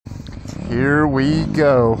Here we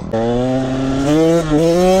go.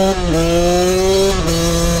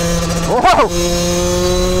 Whoa!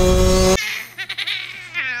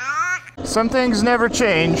 Some things never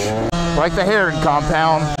change, like the Herrin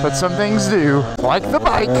compound, but some things do, like the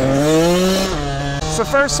bike. It's the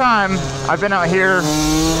first time I've been out here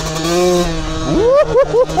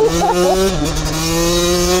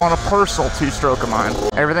on a personal two-stroke of mine.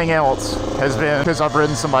 Everything else has been because I've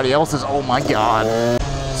ridden somebody else's. Oh my God.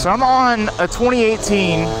 So I'm on a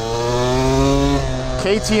 2018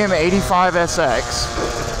 KTM 85 SX.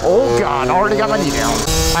 Oh God, already got my knee down.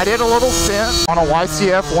 I did a little stint on a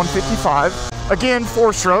YCF 155. Again,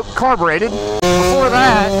 4-stroke, carbureted. Before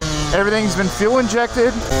that, everyth's been fuel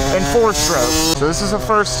injected and 4-stroke. So this is the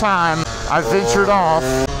first time I've ventured off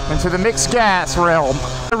into the mixed gas realm.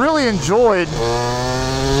 I really enjoyed,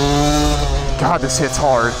 God, this hits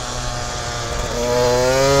hard,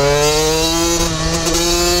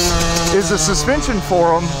 is the suspension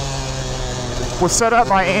for them was set up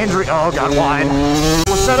by oh God, wide.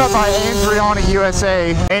 Was set up by Andriani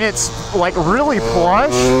USA, and it's like really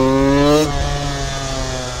plush.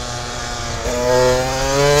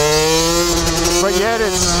 But yet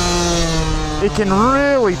it can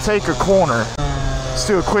really take a corner. Let's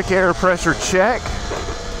do a quick air pressure check.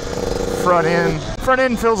 Front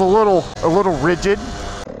end feels a little rigid.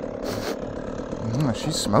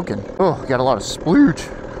 She's smoking. Oh, got a lot of splooge.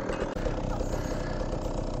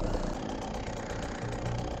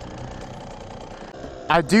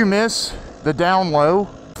 I do miss the down low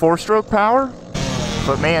 4-stroke power,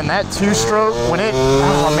 but man, that 2-stroke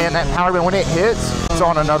that power when it hits, it's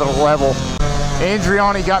on another level.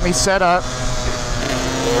 Andriani got me set up,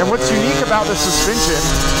 and what's unique about the suspension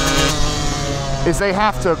is they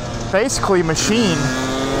have to basically machine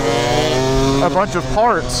a bunch of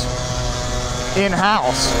parts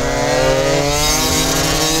in-house,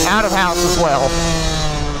 out-of-house as well,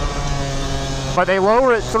 but they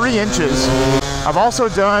lower it 3 inches. I've also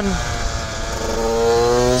done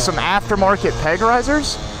some aftermarket peg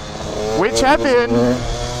risers, which have been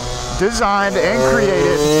designed and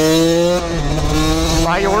created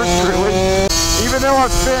by yours truly. Even though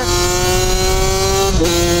I've spent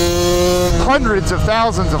hundreds of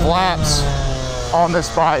thousands of laps on this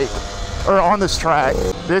bike, or on this track,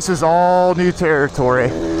 this is all new territory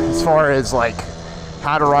as far as like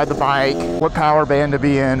how to ride the bike, what power band to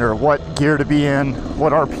be in, or what gear to be in,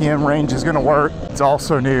 what RPM range is gonna work. It's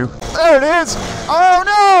also new. There it is! Oh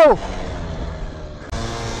no!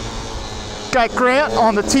 Got Grant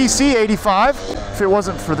on the TC 85. If it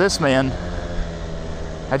wasn't for this man,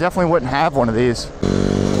 I definitely wouldn't have one of these.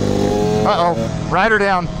 Uh-oh, ride her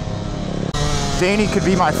down. Danny could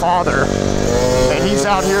be my father, and he's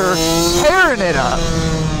out here tearing it up.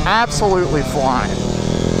 Absolutely flying.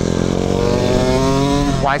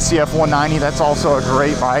 YCF 190, that's also a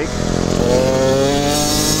great bike.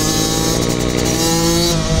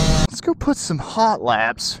 Let's go put some hot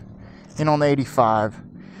laps in on the 85.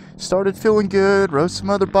 Started feeling good, rode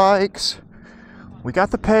some other bikes. We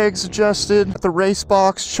got the pegs adjusted, got the race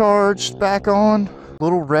box charged back on, a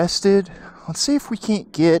little rested. Let's see if we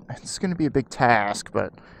can't get, it's gonna be a big task,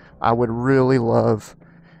 but I would really love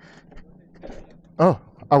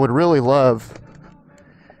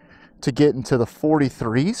to get into the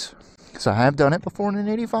 43s, because I have done it before in an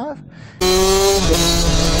 85.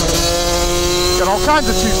 Got all kinds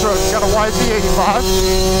of 2-strokes. Got a YZ85,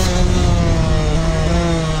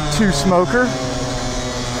 2-smoker.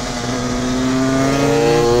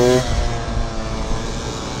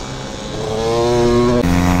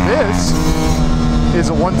 This is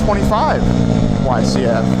a 125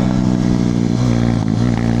 YCF.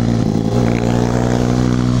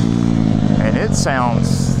 And it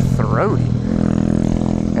sounds throaty,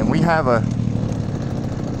 and we have a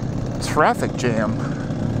traffic jam.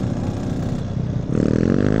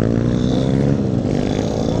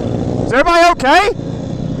 Is everybody okay?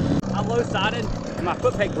 I'm low-sided and my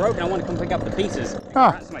foot peg broke and I want to come pick up the pieces.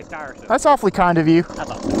 Huh. That's awfully kind of you.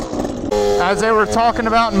 As they were talking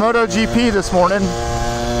about in MotoGP this morning,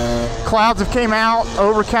 clouds have came out,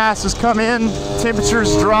 overcast has come in,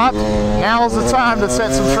 temperatures dropped. Now is the time to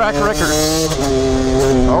set some track records.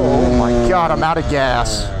 Oh my God, I'm out of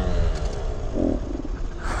gas.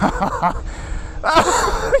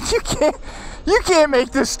 You can't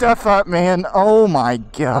make this stuff up, man. Oh my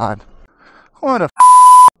God. What a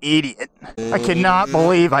idiot. I cannot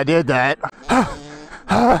believe I did that.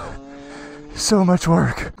 So much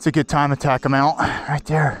work. It's a good time to tack them out right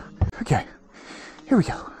there. Okay, here we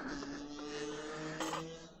go.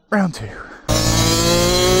 Round 2.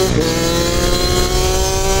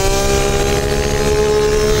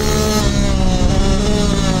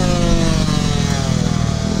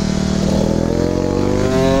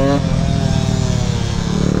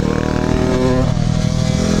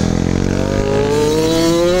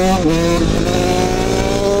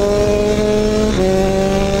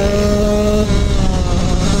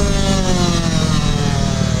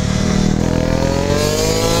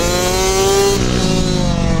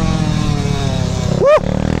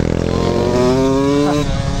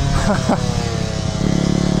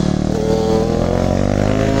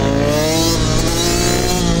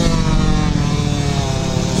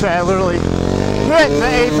 chat, literally hit the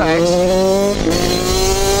apex.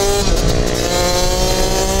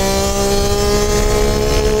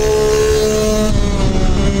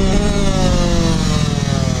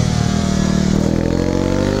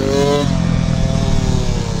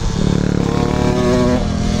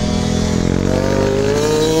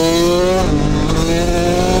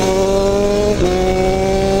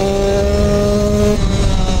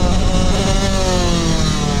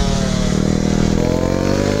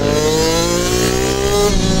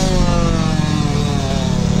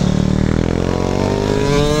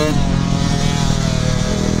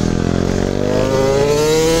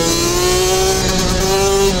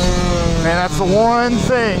 That's the one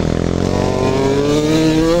thing.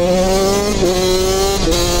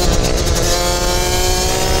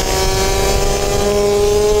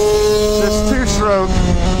 This two-stroke,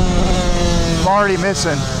 I'm already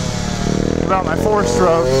missing. About my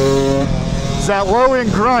four-stroke. Is that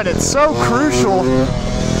low-end grunt? It's so crucial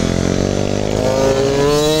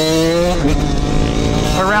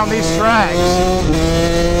around these tracks.